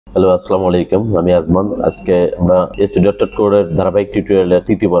Hello, আসসালামু আলাইকুম। আমি আজমান। আজকে আমরা ASP.NET Core এর ধারাবাহিক টিউটোরিয়ালের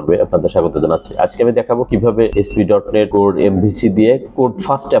তৃতীয় পর্বে আপনাদের স্বাগত জানাচ্ছি। আজকে আমি দেখাবো কিভাবে ASP.NET Core MVC দিয়ে কোড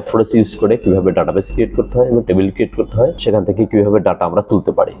ফার্স্ট অ্যাপ্রোচ ইউজ করে কিভাবে ডাটাবেস ক্রিয়েট করতে হয় এবং টেবিল ক্রিয়েট করতে হয়, সেখান থেকে কিভাবে ডাটা আমরা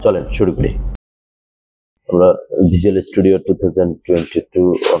তুলতে পারি। চলেন শুরু করি। আমরা ভিজুয়াল স্টুডিও 2022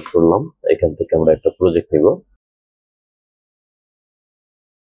 অন করলাম। এখান থেকে আমরা একটা প্রজেক্ট নিব।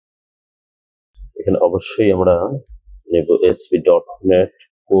 এখানে অবশ্যই আমরা নেব ASP.NET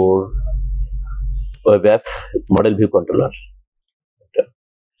Core web app model view controller.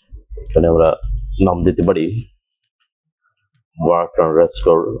 এখানে আমরা নাম দিতে পারি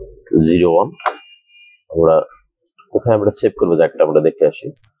work_01। আমরা কোথায় আমরা সেভ করবো জায়গাটা আমরা দেখে আসি।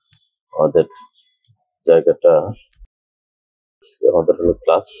 আমাদের জায়গাটা আমাদের হলো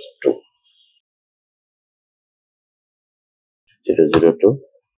ক্লাস 2002।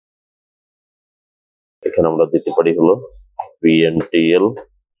 এখানে আমরা দিতে পারি হলো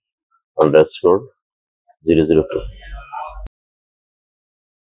PNTL_002।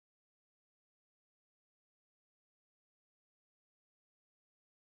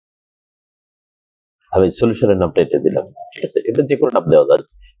 আমি সলিউশনের নামটা এটা দিলাম, ঠিক আছে। এটা যে কোনো নাম দেওয়া যায়,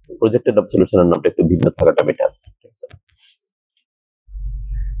 প্রজেক্টের নাম সলিউশনের নামটা একটু ভিন্ন থাকাটা বেটার, ঠিক আছে।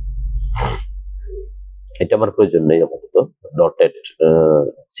 এটা আমার প্রয়োজন নেই আপাতত। .NET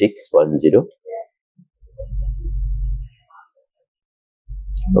 6.0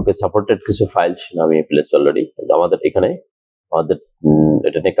 ওকে। সাপোর্টেড কিছু ফাইল আমি প্লেস অলরেডি। আমাদের এখানে আমাদের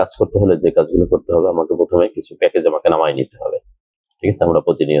এটা নিয়ে কাজ করতে হলে যে কাজগুলো করতে হবে, আমাকে প্রথমে কিছু প্যাকেজ আমাকে নামাই নিতে হবে, ঠিক আছে। আমরা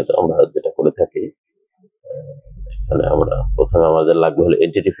প্রতিনিয়ত আমরা যেটা করে থাকি, এখানে আমরা প্রথমে আমাদের লাগবে হলো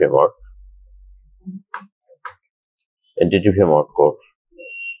entity framework code.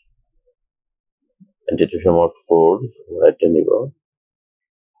 Entity framework code আমরা এটা নিব।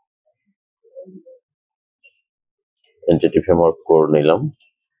 এন্টিটি ফ্রেমওয়ার্ক কোড নিলাম।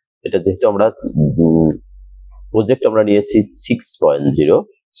 এটা যেহেতু আমরা প্রজেক্ট আমরা নিয়েছি 6.0,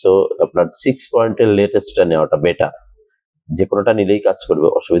 সো আপনার 6 এর লেটেস্টটা নেওয়াটা বেটার। যে কোনোটা নিলেই কাজ করবে,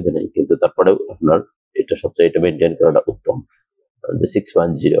 অসুবিধা নেই, কিন্তু তারপরেও আপনার এটা সবচেয়ে এটা মেনটেন করাটা উত্তম। যে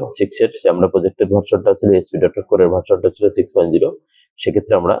 6.0 6 এর আমরা প্রজেক্টের ভার্সনটা ছিল ASP.NET Core এর ভার্সনটা ছিল 6.0।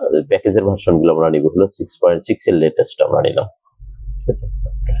 সেক্ষেত্রে আমরা প্যাকেজের ভার্সনগুলো আমরা নিব হলো 6.6 এর লেটেস্ট আমরা নিলাম, ঠিক আছে।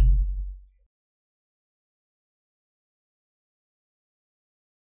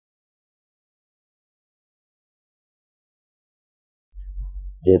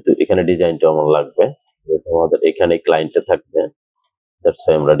 যেহেতু এখানে ডিজাইনটা আমার লাগবে, যেহেতু আমাদের এখানে ক্লায়েন্টে থাকবে, দ্যাটস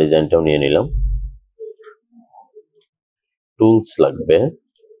ওয়াই আমরা ডিজাইনটাও নিয়ে নিলাম। টুলস লাগবে,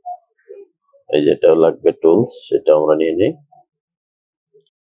 এই যেটাও লাগবে টুলস, সেটা আমরা নিয়ে নিই।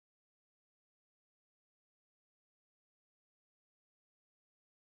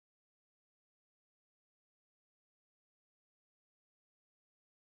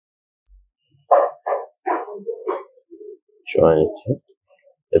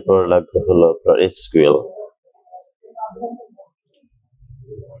 এরপর লাগবে হলো আপনার SQL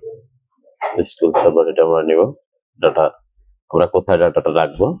সার্ভার। এটা আমরা নিব। ডাটা আমরা কোথায় ডাটাটা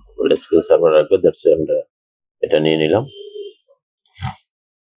রাখবো, SQL সার্ভার রাখবো, দ্যাটস ওয়াই আমরা এটা নিয়ে নিলাম।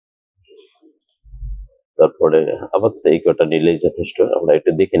 তারপরে আপাতত এই কটা নিলেই যথেষ্ট। আমরা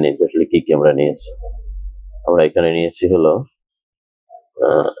একটু দেখে নিই আসলে কি কি আমরা নিয়েছি। আমরা এখানে নিয়েছি হলো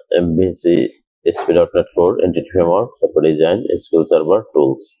MVC ASP.NET Core entity framework, তারপর ডিজাইন, SQL সার্ভার,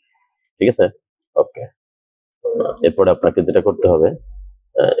 টুলস, ঠিক আছে। ওকে। এরপরে আপনাকে যেটা করতে হবে,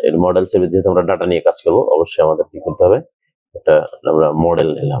 এর মডেল হিসেবে যেহেতু আমরা ডাটা নিয়ে কাজ করবো, অবশ্যই আমাদের কি করতে হবে, একটা আমরা মডেল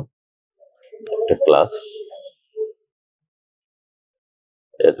নিলাম, একটা ক্লাস,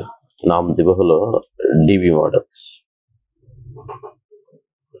 এর নাম দিব হলো DB মডেলস।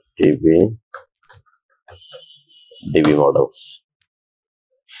 DB models.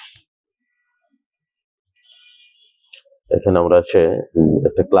 এখানে আমরা এসে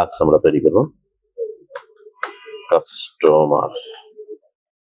একটা ক্লাস আমরা তৈরি করব, কাস্টমার।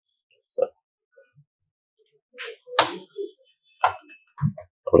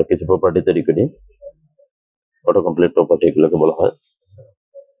 আমরা কিছু প্রপার্টি তৈরি করি, অটো কমপ্লিট প্রপার্টি এগুলোকে বলা হয়।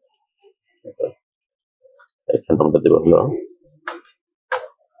 এখানে আমরা দেব হলো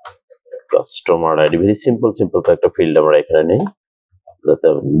কাস্টমার আইডি। ভেরি সিম্পল একটা ফিল্ড আমরা এখানে নেই, যাতে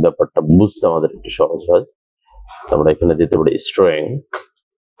ব্যাপারটা বুঝতে আমাদের একটু সহজ হয়। আমরা এখানে দিতে পারি স্ট্রিং।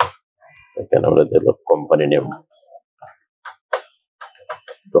 এখানে আমরা দেব company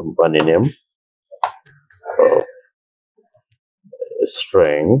name,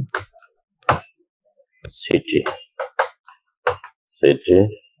 string city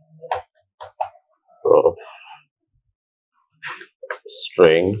of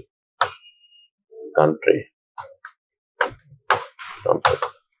string country।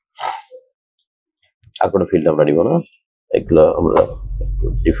 আর কোনো ফিল্ড আমরা নিব না, এগুলো আমরা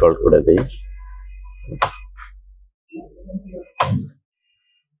ডিফল্ট করে দিই।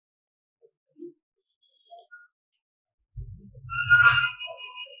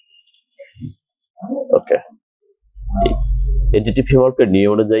 ওকে, এন্টিটি ফ্রেমওয়ার্কের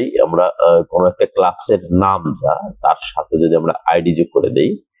নিয়ম অনুযায়ী আমরা কোনো একটা ক্লাসের নাম যা তার সাথে যদি আমরা আইডি যোগ করে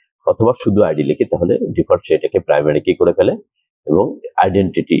দেই অথবা শুধু আইডি লিখি তাহলে ডিফল্ট সেটাকে প্রাইমারি কি করে ফেলে এবং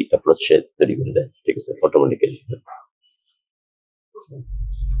আইডেন্টিটি অ্যাপ্রোচ সে তৈরি করে দেয়। ঠিক আছে, অটোমেটিক্যালি।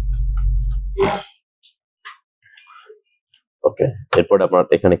 ওকে, এরপর আপনার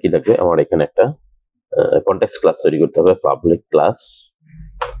এখানে কি লাগবে, আমার এখানে একটা কনটেক্সট ক্লাস তৈরি করতে হবে। পাবলিক ক্লাস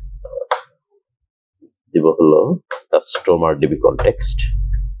দিব হলো customer DB context.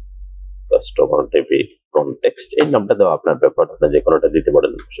 Customer DB context এই নামটা দেওয়া আপনার ব্যাপার, আপনি যে কোনোটা দিতে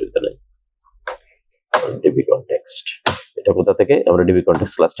পারেন, অসুবিধা নেই। ডিবি কনটেক্সট, এটা কোথা থেকে আমরা ডিবি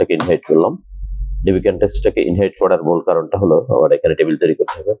কনটেক্সট ক্লাসটাকে ইনহেরিট করলাম। ডিবি কনটেক্সটটাকে ইনহেরিট করার মূল কারণটা হলো আমার এখানে টেবিল তৈরি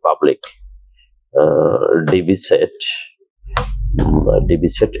করতে হবে। Public DB set, DB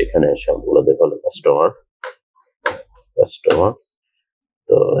set এখানে এসে বলে দেব হলো কাস্টমার।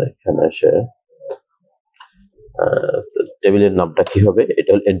 তো এখানে এসে টেবিলের নামটা কি হবে, এটা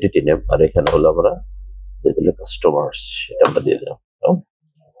হলো এন্টিটি নেম, আর এখানে হলো আমরা দিলে কাস্টমার্স, এটা আমরা দিয়ে দিলাম।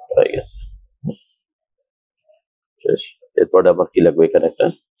 হয়ে গেছে, শেষ। এরপরে আবার কি লাগবে, এখানে একটা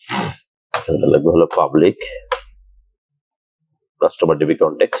লাগবে হলো public customer DB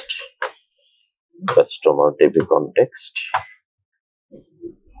context. Customer DB context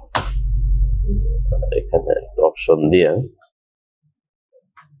এখানে অপশন দিয়ে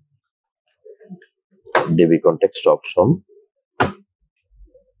ডিবি কনটেক্সট অপশন,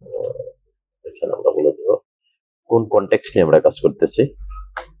 এখানে আমরা বলে দেব কোন কনটেক্সট নিয়ে আমরা কাজ করতেছি।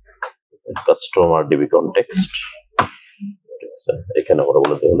 কাস্টমার ডিবি কনটেক্সট, এখানে আমরা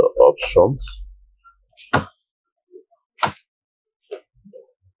বলে দেব হলো অপশনস।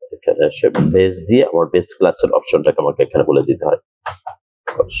 এখানে এসে বেস দিয়ে আমার বেস ক্লাসের অপশনটাকে আমাকে এখানে বলে দিতে হয়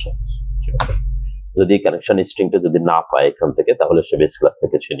অপশনস। যদি কানেকশন স্ট্রিংটা যদি না পায় এখান থেকে তাহলে সে বেস ক্লাস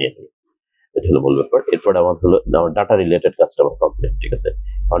থেকে সে নিয়ে নেবে, এটা হলো মূল ব্যাপার। এরপর আমার হলো আমার ডাটা রিলেটেড কাজটা আমার কমপ্লিট। ঠিক আছে,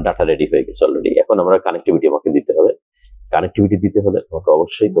 আমার ডাটা রেডি হয়ে গেছে অলরেডি। এখন আমরা কানেক্টিভিটি আমাকে দিতে হবে। কানেক্টিভিটি দিতে হলে আমাকে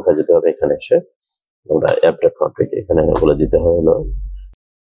অবশ্যই কোথায় যেতে হবে, এখানে এসে আমরা অ্যাপ.কনফিগ কনফিগ এখানে বলে দিতে হয় হলো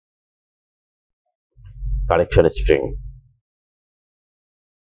connection string.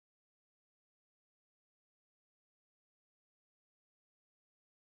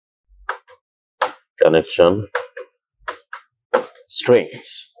 Connection strings,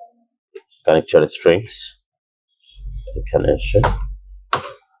 connection strings এখানে এসে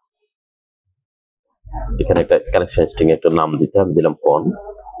এখানে একটা কানেকশন স্ট্রিং একটা নাম দিতে হবে, দিলাম কন।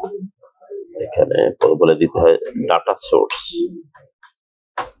 এখানে বলে দিতে হয় data source.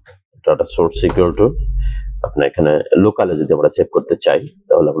 Data source equal to আপনি এখানে লোকালে যদি আমরা সেভ করতে চাই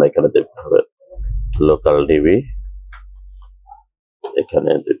তাহলে আমরা এখানে দেখতে হবে লোকাল ডিবি,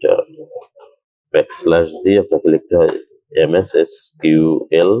 এখানে দুটা ব্যাকস্ল্যাশ দিয়ে আপনাকে লিখতে হয়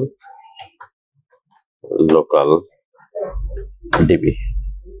MSSQL লোকাল ডিবি।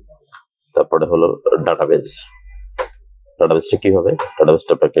 তারপরে হলো ডাটাবেস। ডাটাবেসটা কি হবে,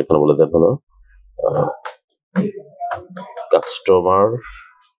 ডাটাবেসটা আপনাকে এখানে বলে দেন হলো কাস্টমার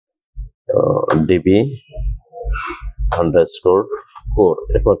ডিবি আন্ডারস্কোর কোর,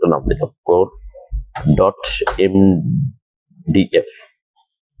 এরকম একটা নাম দিলাম, core dot MDF।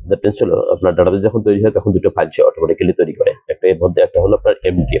 That means হলো আপনার ডাটাবেস যখন তৈরি হয় তখন দুটো ফাইল সে অটোমেটিক্যালি তৈরি করে, একটা এর মধ্যে একটা হলো আপনার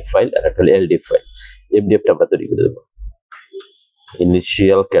MDF ফাইল আর একটা হলো LDF ফাইল। MDFটা আমরা তৈরি করে দেবো।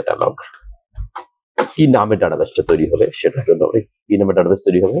 ইনিশিয়াল ক্যাটালগ, কি নামে ডাটাবেসটা তৈরি হবে সেটার জন্য কি নামে ডাটাবেস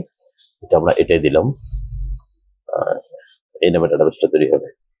তৈরি হবে এটা আমরা এটাই দিলাম, এই নামে ডাটাবেসটা তৈরি হবে।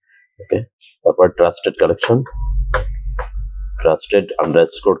 ওকে, তারপর trusted connection, trusted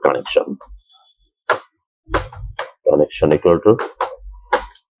underscore connection, connection equal to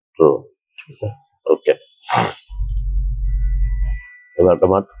true. ওকে, এবার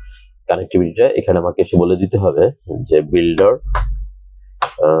তোমার কানেক্টিভিটিটা এখানে আমাকে এসে বলে দিতে হবে যে builder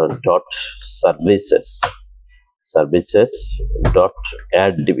dot services, services dot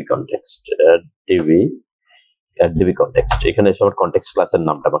add DB context, add DB context. এখানে এসে আমার কনটেক্সট ক্লাসের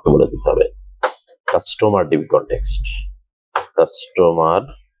নামটা আমাকে বলে দিতে হবে customer DB context. Customer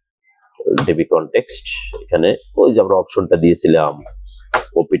DB context, এখানে ওই যে আমরা অপশনটা দিয়েছিলাম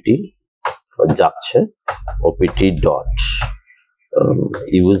ওপিটি যাচ্ছে, OPT dot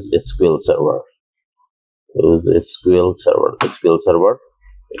use SQL server, use SQL server, SQL server.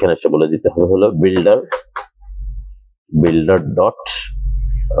 এখানে এসে বলে দিতে হবে হলো builder dot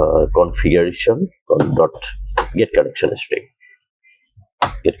configuration dot gate connection string.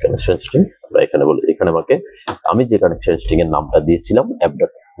 Gate connection string আমরা এখানে বলি, এখানে আমাকে আমি যে কানেকশন স্ট্রিং এর নামটা দিয়েছিলাম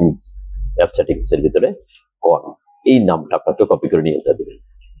অ্যাপ সেটিংস এর ভিতরে কন, এই নামটা আপনাকে কপি করে নিয়ে যেতে দিবেন।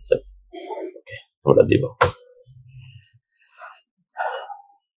 ওকে, আমরা দিব।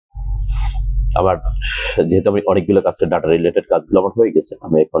 আবার যেহেতু আমি অনেকগুলো কাজের ডাটা রিলেটেড কাজগুলো আমার হয়ে গেছে,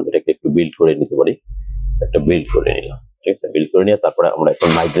 আমি এখন এটাকে একটু বিল্ড করে নিতে পারি। একটা বিল্ড করে নিলাম, ঠিক আছে। বিল্ড করে নিয়ে তারপরে আমরা এখন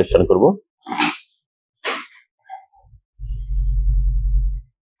মাইগ্রেশন করব।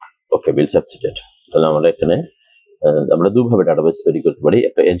 ওকে, বিল্ড সাকসিডেড। তাহলে আমরা এখানে আমরা দুভাবে ডাটাবেস তৈরি করতে পারি।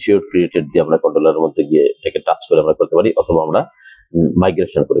 একটা এনশিওর ক্রিয়েটেড দিয়ে আমরা কন্ট্রোলারের মধ্যে গিয়ে এটাকে টাচ করে আমরা করতে পারি, অথবা আমরা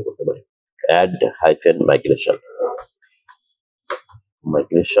মাইগ্রেশন করে করতে পারি। অ্যাড হাইফেন মাইগ্রেশন,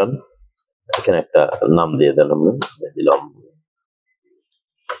 মাইগ্রেশন এখানে একটা নাম দিয়ে দিলাম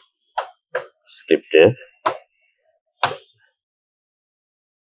স্ক্রিপ্টে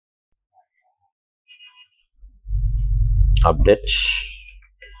আপডেট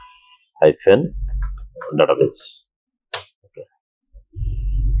হাইফেন ডাটাবেস।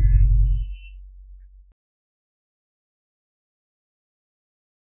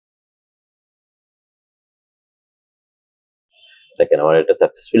 দেখেন আমার এটা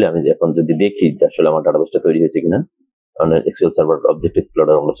সাকসেসফুলি, আমি এখন যদি দেখি যে আসলে আমার ডাটাবেসটা তৈরি হয়েছে কিনা, মানে এক্সেল সার্ভার অবজেক্ট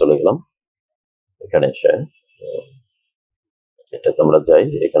এক্সপ্লোরার আমরা চলে গেলাম। এখানে এসে এটা আমরা যাই,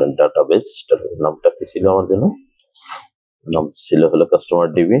 এখানে ডাটাবেস নামটা কি ছিল আমার জন্য, নাম ছিল হলো কাস্টমার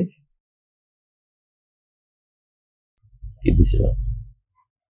ডিবি, কি দিছিল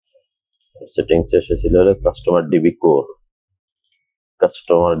সেটিংস এসেছিল হলো customer DB core,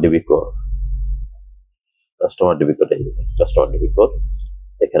 customer DB core, customer DB core, customer DB core.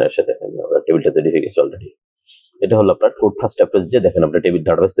 এখানে এসে দেখেন আমরা টেবিলটা তৈরি হয়ে গেছে অলরেডি। এটা হলো আপনার কোড ফার্স্ট অ্যাপ্রোচ, যে দেখেন আপনার টেবিল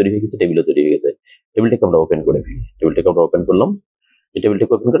ডাটাবেস তৈরি হয়ে গেছে, টেবিলও তৈরি হয়ে গেছে। টেবিলটাকে আমরা ওপেন করে ফেলি, টেবিলটাকে আমরা ওপেন করলাম। এই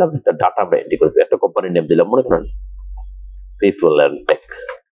টেবিলটাকে ওপেন করে আমরা একটা ডাটা আমরা এন্ট্রি করে একটা কোম্পানির নেম দিলাম, মনে করেন PeopleNTech,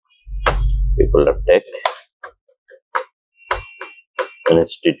 PeopleNTech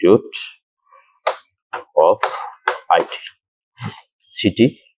institute of IT, city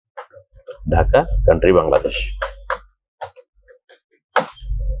Dhaka, country Bangladesh,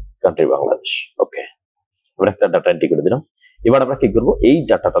 country Bangladesh. ওকে, আমরা একটা ডাটা এন্ট্রি করে দিলাম। এবার আমরা কি করবো, এই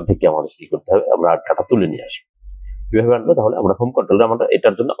ডাটাটা থেকে আমাদের কি করতে হবে, আমরা ডাটা তুলে নিয়ে আসবো। কিভাবে আনবো, তাহলে আমরা হোম কন্ট্রোলার, আমরা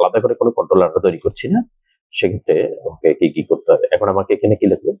এটার জন্য আলাদা করে কোনো কন্ট্রোলার তৈরি করছি না। সেক্ষেত্রে ওকে কি কি করতে হবে, এখন আমাকে এখানে কি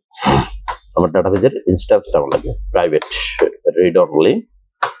লিখবে, আমার ডাটাবেজের ইনস্ট্যান্সটা আমার লাগবে প্রাইভেট রিড অনলি।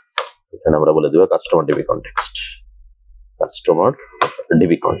 এখানে আমরা বলে দেবো customer DB context, customer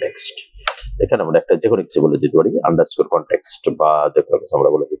DB context. এখানে আমরা একটা যে কোনো কিছু বলে দিতে পারি, আন্ডারস্কোর কনটেক্সট বা যে কোনো কিছু আমরা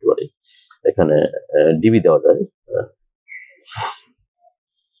বলে দিতে পারি। এখানে ডিবি দেওয়া যায়,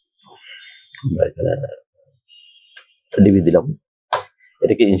 এখানে ডিবি দিলাম।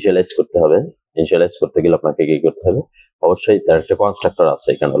 এটাকে ইনিশিয়ালাইজ করতে হবে। ইনিশিয়ালাইজ করতে গেলে আপনাকে কি করতে হবে, অবশ্যই তার একটা কনস্ট্রাক্টর আছে,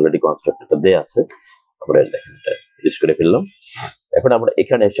 এখানে অলরেডি কনস্ট্রাক্টরটা দেয়া আছে। আমরা দেখেন এটা ইউজ করে ফেললাম। এখন আমরা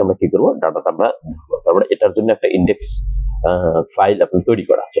এখানে এসে আমরা কি করবো, ডাটাটা আমরা তারপরে এটার জন্য একটা ইন্ডেক্স ফাইল আপনার তৈরি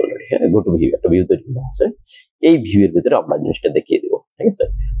করা আছে অলরেডি, হ্যাঁ, গো টু ভিউ একটা ভিউ তৈরি করা আছে। এই ভিউ এর ভিতরে আমরা জিনিসটা দেখিয়ে দেবো, ঠিক আছে।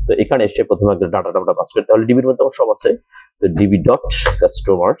 তো এখানে এসে প্রথমে ডাটাটা আমরা পাস করতে, তাহলে ডিবির মধ্যে আমার সব আছে। তো DB dot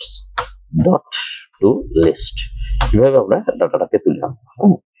customers dot two list, কিভাবে আমরা ডাটাটাকে তুলে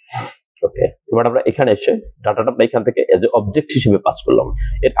আনবো। ওকে, এবার আমরা এখানে এসে ডাটাটা আমরা এখান থেকে এজ এ অবজেক্ট হিসেবে পাস করলাম।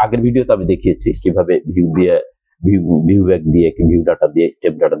 এর আগের ভিডিওতে আমি দেখিয়েছি কিভাবে ভিউ দিয়ে, ভিউ ব্যাক দিয়ে, ভিউ ডাটা দিয়ে,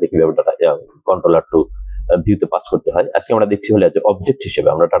 টেপ ডাটা দিয়ে কিভাবে ডাটা কন্ট্রোলার টু ভিউতে পাস করতে হয়। আজকে আমরা দেখছি হলে এজ এ অবজেক্ট হিসেবে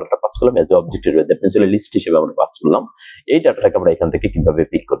আমরা ডাটাটা পাস করলাম, এজ এ অবজেক্ট হিসেবে দ্যাট মিন্স লিস্ট হিসেবে আমরা পাস করলাম। এই ডাটাটাকে আমরা এখান থেকে কিভাবে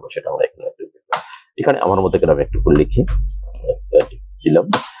পিক করবো সেটা আমরা এখানে এখানে আমার মধ্যে করে আমি একটু লিখি দিলাম।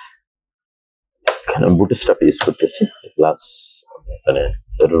 এখানে বুটস্ট্র্যাপ ইউজ করতেছি, প্লাস এখানে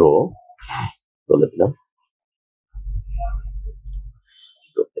রো বলে দিলাম।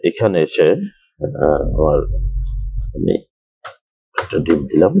 তো এখানে এসে আমার আমি একটা ডিপ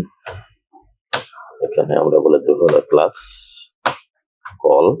দিলাম, এখানে আমরা বলে দেবো ক্লাস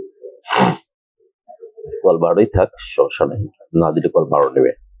কল, কল 12ই থাক, সমস্যা নেই, না দিলে কল 12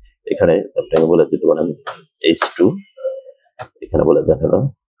 নেবে। এখানে আপনাকে বলে দিতে পারেন H2, এখানে বলে দেন হলো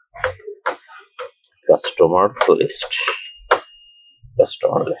কাস্টমার লিস্ট,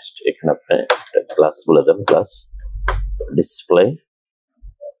 কাস্টমার লিস্ট। এখানে আপনি একটা ক্লাস বলে দেন ক্লাস ডিসপ্লে,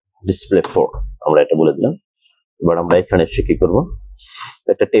 ডিসপ্লে 4 আমরা এটা বলে দিলাম। এবার আমরা এখানে এসে কি করবো,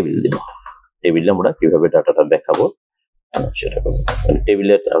 একটা টেবিল দিব। টেবিলে আমরা কিভাবে ডাটাটা দেখাবো সেটা করবো।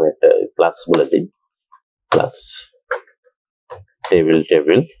 টেবিলের আমি একটা ক্লাস বলে দিই, class table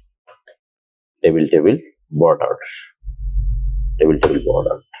table table table border, table table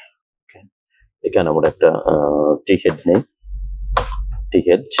border. এখানে আমরা একটা টি হেড নেই, টি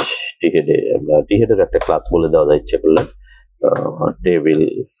হেড, টি হেডে আমরা টি হেডের একটা ক্লাস বলে দেওয়া যায় ইচ্ছে করলে, টেবিল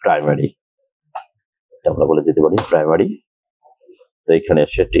প্রাইমারি, আমরা বলে দিতে পারি প্রাইমারি। তো এখানে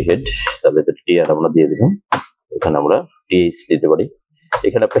এসে টি হেড, তাহলে টিআর আমরা দিয়ে দিলাম, এখানে আমরা টিএইচ দিতে পারি।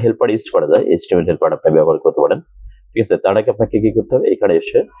 এখানে আপনি হেল্পার ইউজ করা যায়, এইচটিএমএল হেল্পার আপনি ব্যবহার করতে পারেন, ঠিক আছে। তার আগে আপনাকে কি করতে হবে, এখানে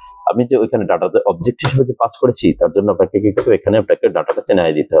এসে আমি যে ওইখানে ডাটাতে অবজেক্ট হিসেবে যে পাস করেছি তার জন্য আপনাকে কি করতে হবে, এখানে আপনাকে ডাটাটা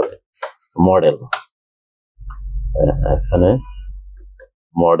চেনাই দিতে হবে। মডেল, এখানে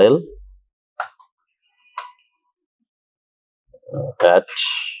মডেল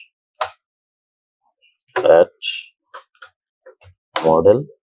মডেল,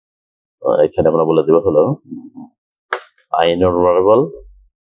 এখানে আমরা বলে দেবো হলো আইনরমারেবল।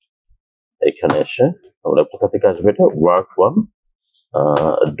 এখানে এসে আমরা কোথা থেকে আসবে, এটা work one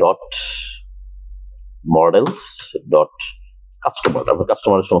dot models dot customer, আমরা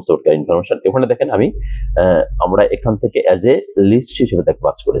কাস্টমারের সমস্ত ইনফরমেশন এখানে দেখেন। আমরা এখান থেকে অ্যাজ এ লিস্ট হিসেবে তাকে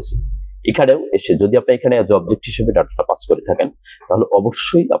পাস করেছি। এখানেও এসে যদি আপনি এখানে অ্যাজ অবজেক্ট হিসেবে ডাটাটা পাস করে থাকেন তাহলে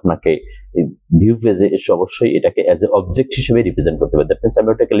অবশ্যই আপনাকে ভিউ পেজে এসে অবশ্যই এটাকে অ্যাজ এ অবজেক্ট হিসেবে রিপ্রেজেন্ট করতে হবে। দ্যাট মিনস আমি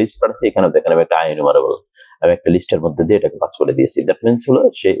ওটাকে লিস্ট পাঠাচ্ছি, এখানে দেখেন আমি একটা আইনমারেবল, আমি একটা লিস্টের মধ্যে দিয়ে এটাকে পাস করে দিয়েছি। দ্যাট মিনস হলো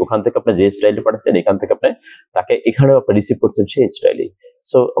সে ওখান থেকে আপনি যে স্টাইলে পাঠাচ্ছেন এখান থেকে আপনি তাকে এখানেও আপনি রিসিভ করছেন সেই স্টাইলে।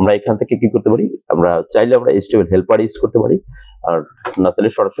 সো আমরা এখান থেকে কি করতে পারি, আমরা চাইলে আমরা এইচটিএমএল হেল্পার ইউজ করতে পারি, আর না চাইলে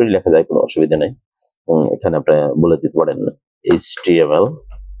সরাসরি লেখা যায়, কোনো অসুবিধা নাই। এখানে আপনি বলে দিতে পারেন এইচটিএমএল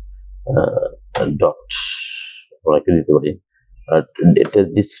ডট, আমরা কি দিতে পারি, এটা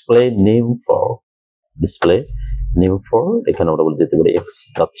ডিসপ্লে নেম ফর, এখানে আমরা বলে দিতে পারি এক্স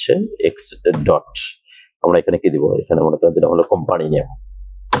যাচ্ছে এক্স ডট, আমরা এখানে কি দিব, এখানে মনে করেন যেটা হলো কোম্পানি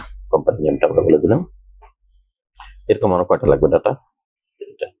নেমটা আমরা বলে দিলাম। এরকম আমার কয়টা লাগবে ডাটা,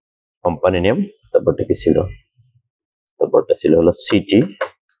 কোম্পানি নেম, তারপরটা কি ছিল, তারপরটা ছিল হলো সিটি,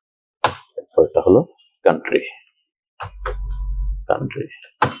 তারপরটা হলো কান্ট্রি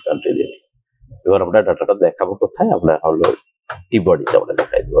দিয়ে। এবার আমরা ডাটাটা দেখাবো কোথায়, আমরা হলো টিবডিতে আমরা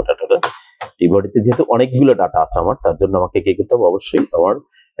দেখাই দেবো ডাটাটা। টিবডিতে যেহেতু অনেকগুলো ডাটা আছে আমার, তার জন্য আমাকে কি করতে হবে, অবশ্যই আমার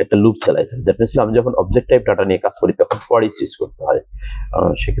একটা লুপ চালাইতে হবে। দ্যাট মিনস আমি যখন অবজেক্ট টাইপ ডাটা নিয়ে কাজ করি তখন ফর ইচ ইউজ করতে হয়।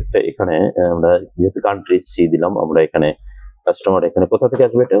 সেক্ষেত্রে এখানে আমরা যেহেতু কান্ট্রি সি দিলাম, আমরা এখানে কাস্টমার এখানে কোথা থেকে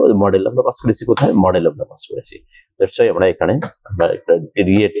আসবে, এটা মডেল আমরা পাস করেছি, কোথায় মডেল আমরা পাস করেছি। দ্যাটস ওয়াই আমরা এখানে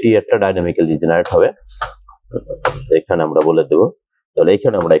একটা ডাইনামিক্যালি জেনারেট হবে, এখানে আমরা বলে দেবো। তাহলে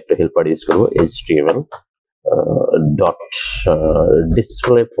এখানে আমরা একটা হেল্পার ইউজ করবো এইচটিএমএল ডট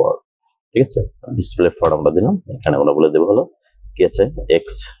ডিসপ্লে ফর, ঠিক আছে, ডিসপ্লে ফর আমরা দিলাম। এখানে আমরা বলে দেবো হলো কি আছে,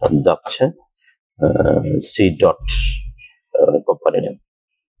 এক্স যাচ্ছে সি ডট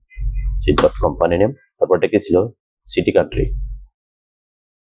কোম্পানি নেম, তারপরটা কি ছিল, সিটি কান্ট্রি,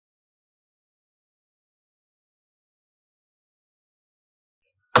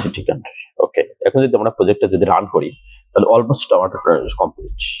 ওকে। এখন যদি আমরা প্রজেক্টটা যদি রান করি তাহলে অলমোস্ট আমার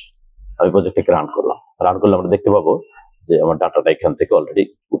কমপ্লিট। আমি প্রজেক্টটাকে রান করলে আমরা দেখতে পাবো যে আমার ডাটাটা এখান থেকে অলরেডি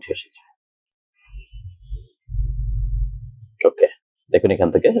উঠে এসেছে। ওকে, দেখুন এখান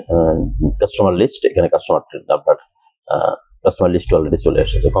থেকে কাস্টমার লিস্ট, এখানে কাস্টমার লিস্ট অলরেডি চলে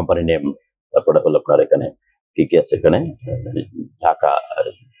এসেছে, কোম্পানি নেম, তারপরে হলো আপনার এখানে কি কি আছে, এখানে ঢাকা,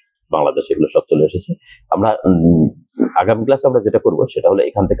 বাংলাদেশ, এগুলো সব চলে এসেছে। আমরা আগামী ক্লাসে আমরা যেটা করবো সেটা হলো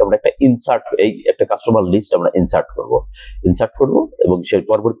এখান থেকে আমরা একটা ইনসার্ট, এই একটা কাস্টমার লিস্ট আমরা ইনসার্ট করব এবং সেই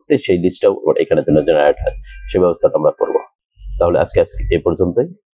পরবর্তীতে সেই লিস্টটাও এখানে জেনারেট হয়, সেই ব্যবস্থাটা আমরা করবো। তাহলে আজকে এই পর্যন্তই।